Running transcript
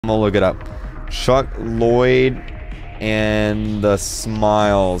I'm gonna look it up. Chuck, Lloyd, and the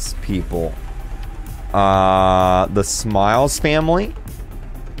Smiles people. The Smiles family?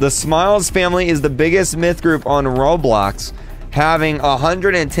 The Smiles family is the biggest myth group on Roblox, having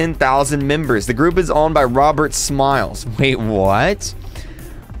 110,000 members. The group is owned by Robert Smiles. Wait, what?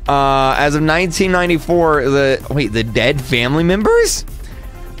 As of 1994, the dead family members?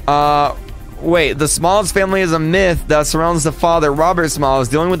 Wait, the Smiles family is a myth that surrounds the father, Robert Smiles,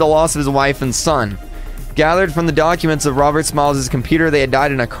 dealing with the loss of his wife and son. Gathered from the documents of Robert Smiles' computer, they had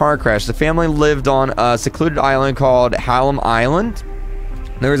died in a car crash. The family lived on a secluded island called Hallam Island.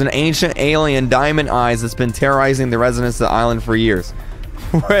 There was an ancient alien, Diamond Eyes, that's been terrorizing the residents of the island for years.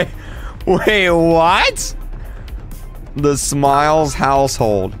 Wait, what? The Smiles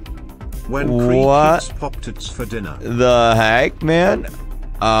household. When what? Popped it's for dinner. The heck, man?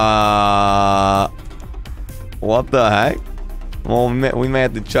 What the heck? Well, we may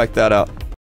have to check that out.